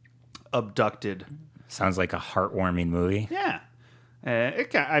abducted. Sounds like a heartwarming movie. Yeah.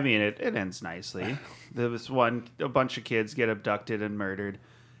 It ends nicely. There was a bunch of kids get abducted and murdered,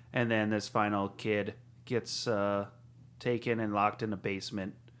 and then this final kid gets taken and locked in a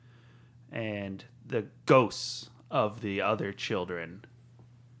basement, and the ghosts of the other children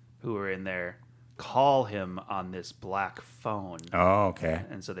who are in there call him on this black phone. Oh, okay.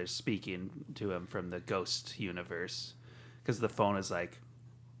 And so they're speaking to him from the ghost universe because the phone is like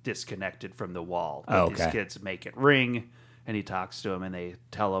disconnected from the wall. But okay. These kids make it ring, and he talks to him, and they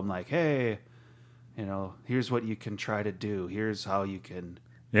tell him like, hey, here's what you can try to do. Here's how you can...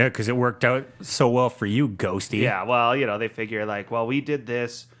 Yeah, because it worked out so well for you, Ghosty. Yeah, well, they figure like, well, we did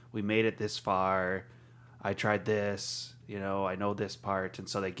this. We made it this far. I tried this. I know this part. And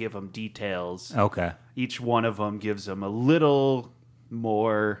so they give them details. Okay. Each one of them gives them a little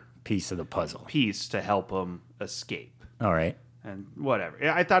more... piece of the puzzle. Piece to help them escape. All right. And whatever.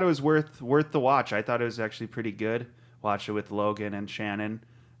 Yeah, I thought it was worth the watch. I thought it was actually pretty good. Watched it with Logan and Shannon,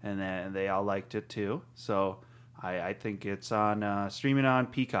 and then they all liked it too. So I think it's on streaming on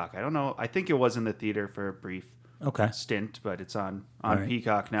Peacock. I don't know. I think it was in the theater for a brief stint, but it's on right.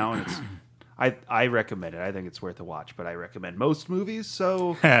 Peacock now, and it's. I recommend it. I think it's worth a watch, but I recommend most movies.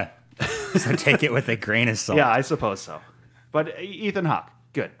 So so take it with a grain of salt. Yeah, I suppose so. But Ethan Hawke,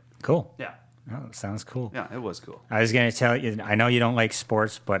 good, cool. Yeah. Oh, sounds cool. Yeah, it was cool. I was going to tell you, I know you don't like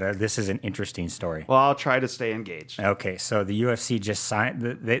sports, but this is an interesting story. Well, I'll try to stay engaged. Okay, so the UFC just signed,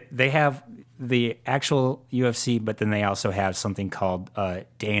 they have the actual UFC, but then they also have something called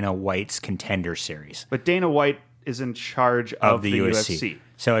Dana White's Contender Series. But Dana White is in charge of the UFC.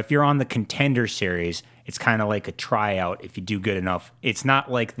 So if you're on the Contender Series, it's kind of like a tryout if you do good enough. It's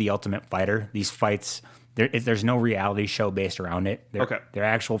not like the Ultimate Fighter. These fights... There's no reality show based around it. They're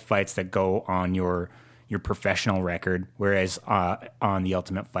actual fights that go on your professional record, whereas on the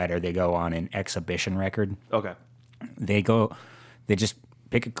Ultimate Fighter, they go on an exhibition record. Okay. They just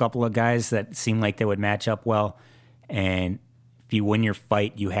pick a couple of guys that seem like they would match up well, and if you win your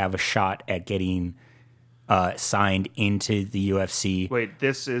fight, you have a shot at getting signed into the UFC. Wait,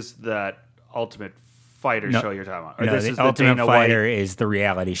 this is that Ultimate Fighter show you're talking about? Or this is the Ultimate Fighter is the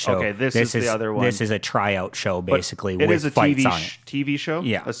reality show. Okay, this is the other one. This is a tryout show, basically, but it with is a fights on it. TV show?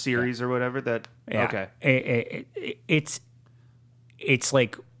 Yeah. A series or whatever? Yeah. Okay. It's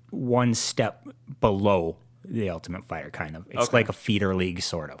like one step below the Ultimate Fighter, kind of. It's like a feeder league,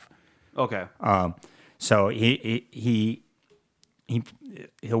 sort of. Okay. So he'll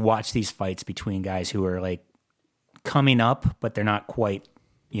watch these fights between guys who are like coming up, but they're not quite,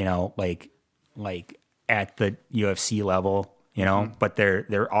 like at the UFC level, but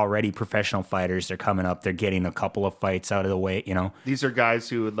they're already professional fighters. They're coming up. They're getting a couple of fights out of the way, These are guys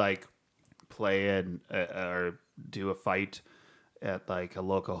who would like play or do a fight at like a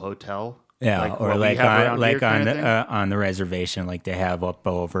local hotel. Yeah, or on the reservation, like they have up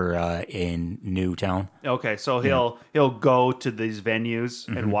over in Newtown. Okay, so he'll go to these venues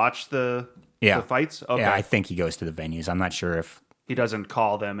and watch the fights. Okay. Yeah, I think he goes to the venues. I'm not sure if he doesn't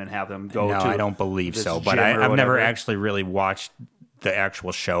call them and have them go. No, to I don't believe so. But I've never actually really watched the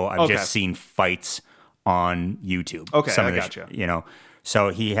actual show. I've just seen fights on YouTube. Okay, I gotcha. So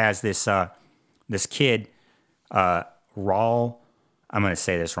he has this this kid, Raul. I'm going to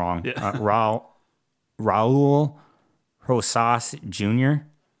say this wrong. Yeah. Raul Rosas Jr.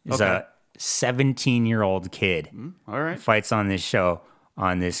 is a 17-year-old kid. All right. Fights on this show,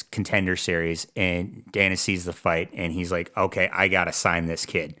 on this Contender Series, and Dana sees the fight, and he's like, okay, I got to sign this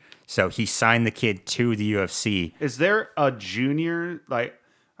kid. So he signed the kid to the UFC. Is there a junior,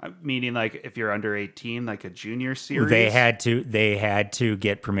 meaning like if you're under 18, like a junior series? They had to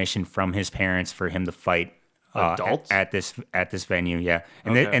get permission from his parents for him to fight adults at this venue, yeah.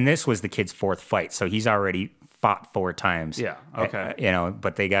 And and this was the kid's fourth fight, so he's already fought 4 times. Yeah, okay.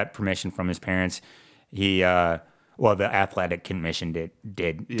 But they got permission from his parents. He Well, the athletic commission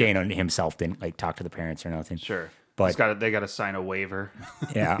did. Dana himself didn't like talk to the parents or nothing. Sure. But they got to sign a waiver.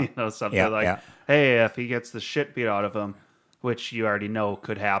 Yeah. Something hey, if he gets the shit beat out of him, which you already know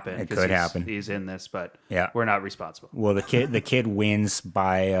could happen. It could happen. He's in this, but we're not responsible. Well, the kid wins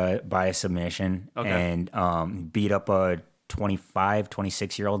by a submission and beat up a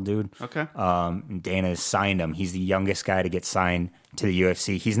 26-year-old dude. Okay. Dana signed him. He's the youngest guy to get signed to the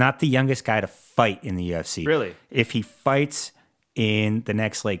UFC. He's not the youngest guy to fight in the UFC. Really? If he fights in the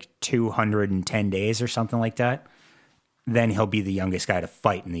next 210 days or something like that, then he'll be the youngest guy to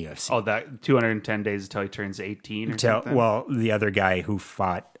fight in the UFC. Oh, that 210 days until he turns 18 or something? Well, the other guy who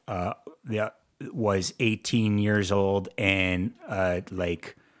fought was 18 years old and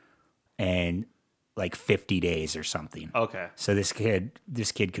 50 days or something. Okay. So this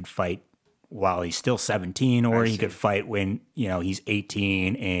kid could fight while he's still 17, or he could fight when, he's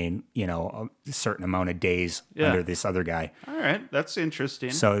 18 and, a certain amount of days under this other guy. All right. That's interesting.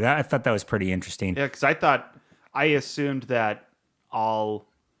 So I thought that was pretty interesting. Yeah, because I assumed that all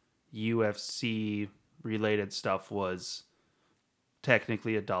UFC related stuff was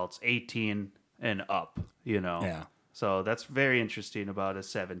technically adults, 18 and up, Yeah. So that's very interesting about a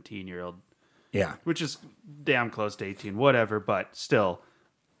 17-year-old. Yeah. Which is damn close to 18, whatever, but still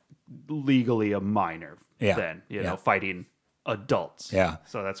legally a minor then, fighting adults. Yeah.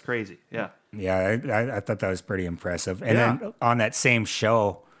 So that's crazy. Yeah. Yeah, I thought that was pretty impressive. And then on that same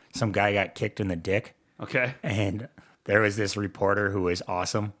show, some guy got kicked in the dick. Okay. And there was this reporter who was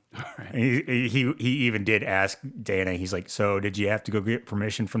awesome. Right. He even did ask Dana, he's like, so did you have to go get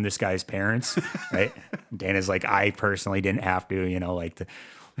permission from this guy's parents? Right? Dana's like, I personally didn't have to,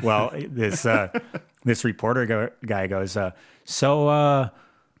 well, this reporter guy goes,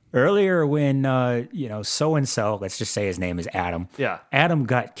 earlier when, so-and-so, let's just say his name is Adam. Yeah. Adam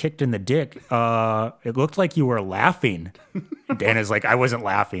got kicked in the dick. It looked like you were laughing. Dana's like, I wasn't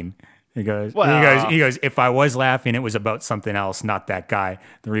laughing. He goes, if I was laughing, it was about something else, not that guy.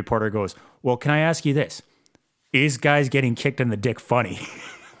 The reporter goes, well, can I ask you this? Is guys getting kicked in the dick funny?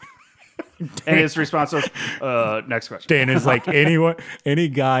 And his response was, next question. Dana's like, any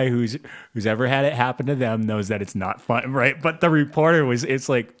guy who's ever had it happen to them knows that it's not fun, right? But the reporter it's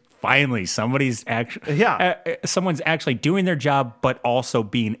like, finally, someone's actually doing their job, but also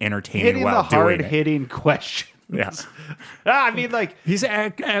being entertaining hitting while the doing it. hard-hitting questions. Yeah. I mean,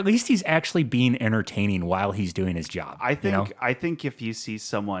 at least he's actually being entertaining while he's doing his job. I think if you see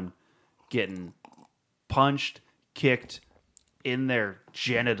someone getting punched, kicked in their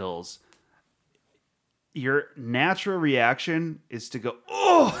genitals, your natural reaction is to go,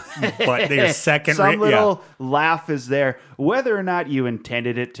 oh! But your second some little laugh is there. Whether or not you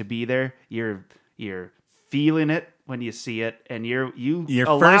intended it to be there, you're feeling it when you see it, and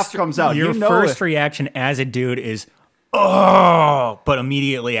laugh comes out. Your first reaction as a dude is, oh! But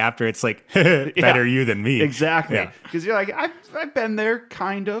immediately after, it's like, better you than me. Exactly. Because you're like, I've been there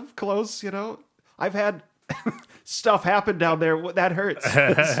kind of close, I've had stuff happen down there. That hurts.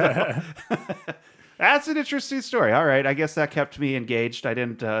 So, that's an interesting story. All right. I guess that kept me engaged. I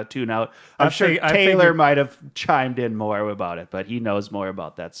didn't tune out. I'm sure Taylor might have chimed in more about it, but he knows more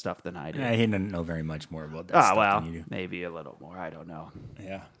about that stuff than I do. He didn't know very much more about that stuff than you do. Maybe a little more. I don't know.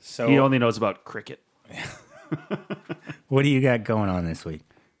 Yeah. So he only knows about cricket. What do you got going on this week?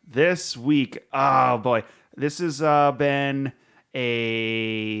 This week, oh boy. This has been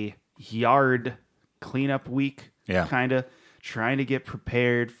a yard cleanup week. Yeah. Kind of trying to get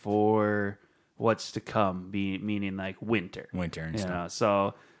prepared for what's to come, meaning like winter and stuff.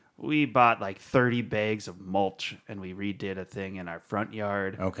 So we bought 30 bags of mulch and we redid a thing in our front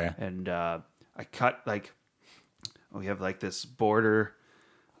yard. Okay. And I cut we have this border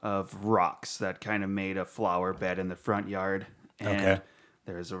of rocks that kind of made a flower bed in the front yard. And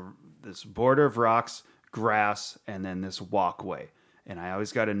there's this border of rocks, grass, and then this walkway. And I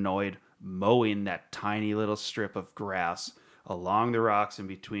always got annoyed mowing that tiny little strip of grass along the rocks in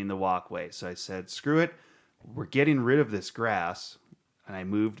between the walkway. So I said, screw it. We're getting rid of this grass. And I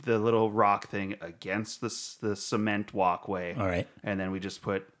moved the little rock thing against the cement walkway. All right. And then we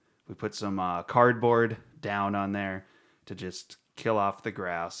put some cardboard down on there to just kill off the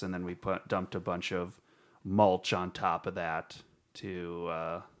grass. And then we dumped a bunch of mulch on top of that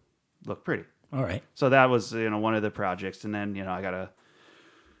to look pretty. All right. So that was, one of the projects. And then, I got to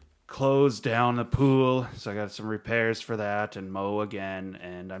close down the pool, so I got some repairs for that, and mow again,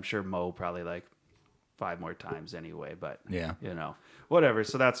 and I'm sure mow probably 5 more times anyway, but whatever.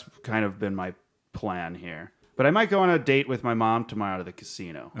 So that's kind of been my plan here. But I might go on a date with my mom tomorrow to the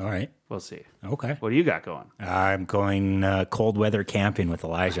casino. All right. We'll see. Okay. What do you got going? I'm going cold weather camping with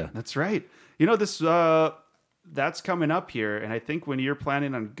Elijah. That's right. This that's coming up here, and I think when you're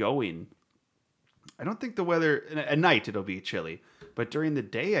planning on going, I don't think the weather at night it'll be chilly, but during the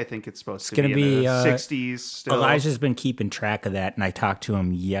day I think it's supposed to be in the 60s. Still. Elijah's been keeping track of that, and I talked to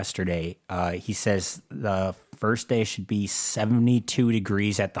him yesterday. He says the first day should be 72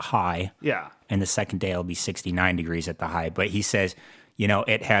 degrees at the high. Yeah. And the second day it'll be 69 degrees at the high. But he says,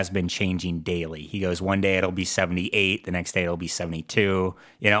 it has been changing daily. He goes, one day it'll be 78, the next day it'll be 72.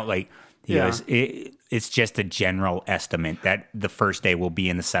 He goes, it's just a general estimate that the first day will be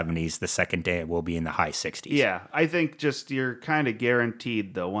in the 70s, the second day it will be in the high 60s. Yeah, I think just you're kind of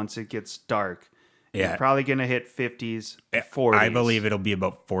guaranteed, though, once it gets dark. Yeah. You're probably going to hit 50s, 40s. I believe it'll be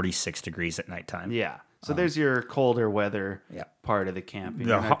about 46 degrees at nighttime. Yeah. So there's your colder weather part of the camping.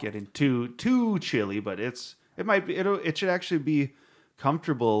 You're not getting too chilly, but it should actually be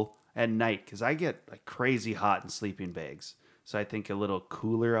comfortable at night, because I get like crazy hot in sleeping bags. So I think a little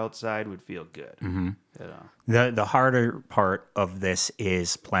cooler outside would feel good. Mm-hmm. The harder part of this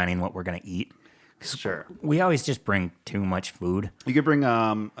is planning what we're going to eat. Sure. We always just bring too much food. You could bring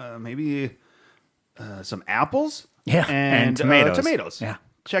maybe some apples. Yeah, and tomatoes. Tomatoes. Yeah.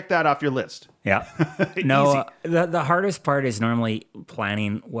 Check that off your list. Yeah. No, the hardest part is normally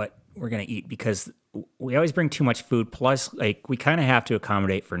planning what we're going to eat, because we always bring too much food. Plus, like, we kind of have to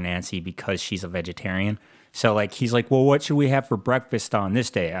accommodate for Nancy because she's a vegetarian. So, like, he's like, well, what should we have for breakfast on this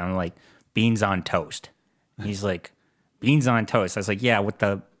day? I'm like, beans on toast. He's like, beans on toast. I was like, yeah, what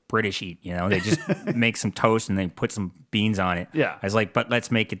the British eat, They just make some toast and they put some beans on it. Yeah. I was like, but let's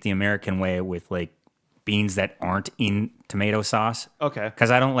make it the American way with, like, beans that aren't in tomato sauce. Okay.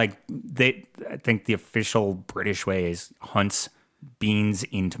 Because I don't like, I think the official British way is Hunt's beans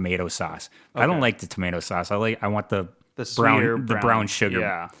in tomato sauce. Okay. I don't like the tomato sauce. I want the brown sugar.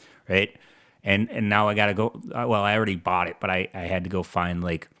 Yeah. Right. And now I got to go. Well, I already bought it, but I had to go find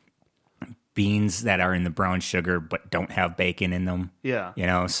like beans that are in the brown sugar but don't have bacon in them.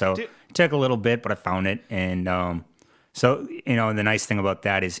 Yeah. So it took a little bit, but I found it. And so, the nice thing about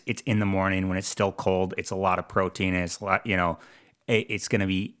that is it's in the morning when it's still cold. It's a lot of protein. And it's a lot, it's going to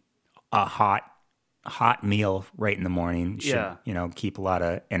be a hot meal right in the morning. Should, keep a lot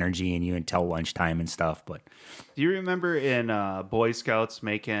of energy in you until lunchtime and stuff. But do you remember in Boy Scouts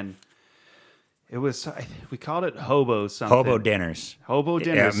making... we called it hobo something. Hobo dinners.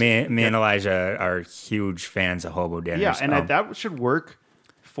 Yeah, me and Elijah are huge fans of hobo dinners. Yeah, and that should work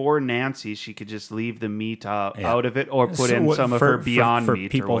for Nancy. She could just leave the meat out of it, or put in some of her Beyond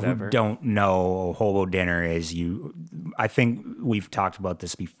Meat or whatever. For people who don't know, hobo dinner is I think we've talked about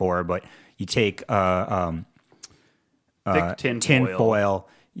this before, but you take thick tin foil.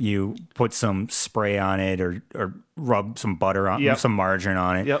 You put some spray on it or rub some butter on some margarine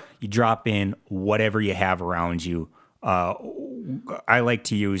on it. Yep. You drop in whatever you have around you. I like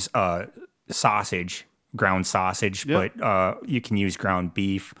to use sausage, ground sausage, but you can use ground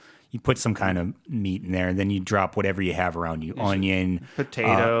beef. You put some kind of meat in there, and then you drop whatever you have around you. Onion,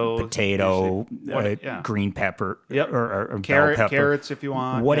 potato, green pepper, or bell pepper. Carrots if you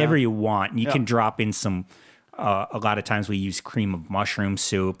want. Whatever you want. You can drop in some... a lot of times we use cream of mushroom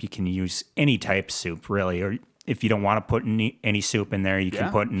soup. You can use any type of soup, really. Or if you don't want to put any soup in there, you can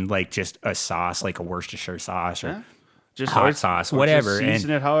put in like just a sauce, like a Worcestershire sauce or just hot sauce, whatever. Just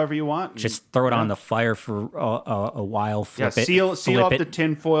season it however you want. Just throw it on the fire for a while. Flip it. Seal up the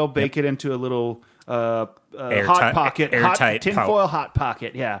tin foil. Bake it into a little hot pocket. Airtight tin foil hot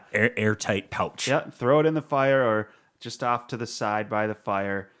pocket. Yeah. Airtight pouch. Yeah. Throw it in the fire or just off to the side by the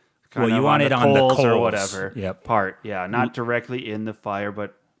fire. Well, you want it on the coals or whatever part. Yeah, not directly in the fire,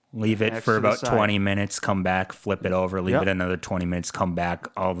 but leave it for about 20 minutes, come back, flip it over, leave it another 20 minutes, come back,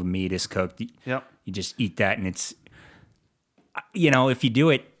 all the meat is cooked. Yep. You just eat that, and it's, if you do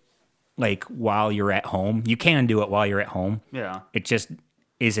it like while you're at home, you can do it while you're at home. Yeah. It just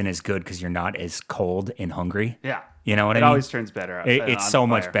isn't as good because you're not as cold and hungry. Yeah. You know what I mean? It always turns better. It's so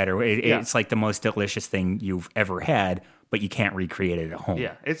much better. It's like the most delicious thing you've ever had, but you can't recreate it at home.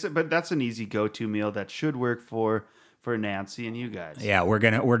 Yeah, but that's an easy go-to meal that should work for Nancy and you guys. Yeah, we're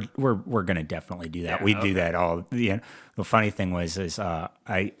gonna definitely do that. We do that all. The funny thing was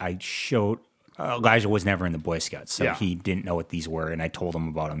I showed Elijah was never in the Boy Scouts, so he didn't know what these were, and I told him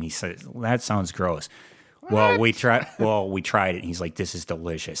about them. He said, well, "That sounds gross." What? Well, we tried it, and he's like, "This is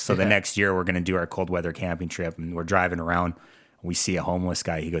delicious." So the next year we're gonna do our cold weather camping trip, and we're driving around. We see a homeless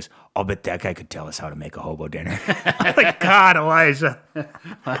guy. He goes, I'll bet that guy could tell us how to make a hobo dinner. I'm like, God, Elijah.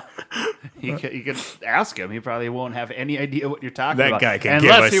 You could ask him. He probably won't have any idea what you're talking That about. guy could unless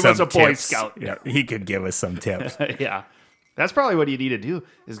give us he was some a Boy tips. Scout. Yeah, he could give us some tips. Yeah. That's probably what you need to do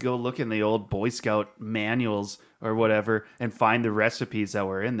is go look in the old Boy Scout manuals or whatever and find the recipes that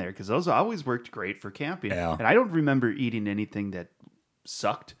were in there, because those always worked great for camping. Yeah. And I don't remember eating anything that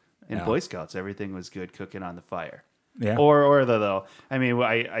sucked in Yeah. Boy Scouts. Everything was good cooking on the fire. Yeah. Though. I mean,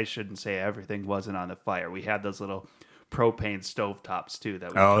 I shouldn't say everything wasn't on the fire. We had those little propane stovetops too that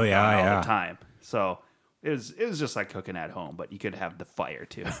we cooked on all the time. So it was just like cooking at home, but you could have the fire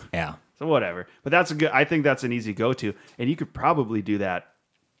too. Yeah. So whatever. But I think that's an easy go-to, and you could probably do that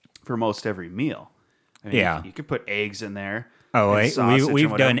for most every meal. I mean, Yeah. you could put eggs in there. Oh, and wait, sausage and we've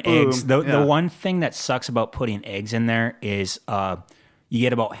whatever. done Boom. eggs. The one thing that sucks about putting eggs in there is you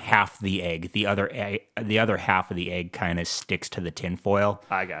get about half the egg. The other half of the egg kind of sticks to the tin foil.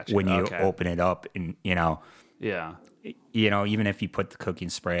 I got you. When you Okay. open it up, and Yeah. even if you put the cooking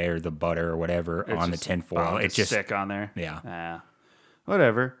spray or the butter or whatever It's on the just tin foil, bound to it just stick on there. Yeah.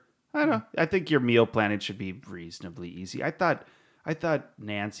 Whatever. I don't know. I think your meal planning should be reasonably easy. I thought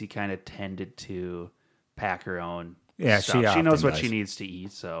Nancy kind of tended to pack her own. Yeah, stuff. She knows often what she does. needs to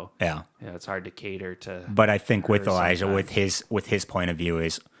eat, so Yeah. it's hard to cater to. But I think with her Elijah, sometimes. with his point of view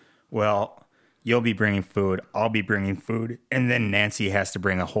is, well, you'll be bringing food, I'll be bringing food, and then Nancy has to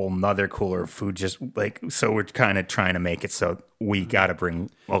bring a whole nother cooler of food. Just like, so we're kind of trying to make it so we got to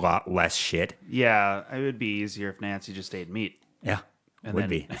bring a lot less shit. Yeah, it would be easier if Nancy just ate meat. Yeah, And would then-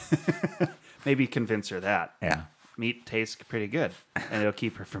 be. Maybe convince her that. Yeah. Meat tastes pretty good, and it'll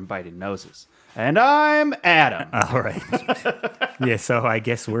keep her from biting noses. And I'm Adam. All right. Yeah, so I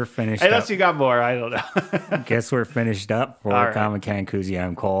guess we're finished Unless up. you got more, I don't know. Guess we're finished up for All right. Comic Can Koozie.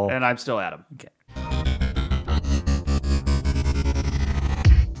 I'm Cole. And I'm still Adam. Okay.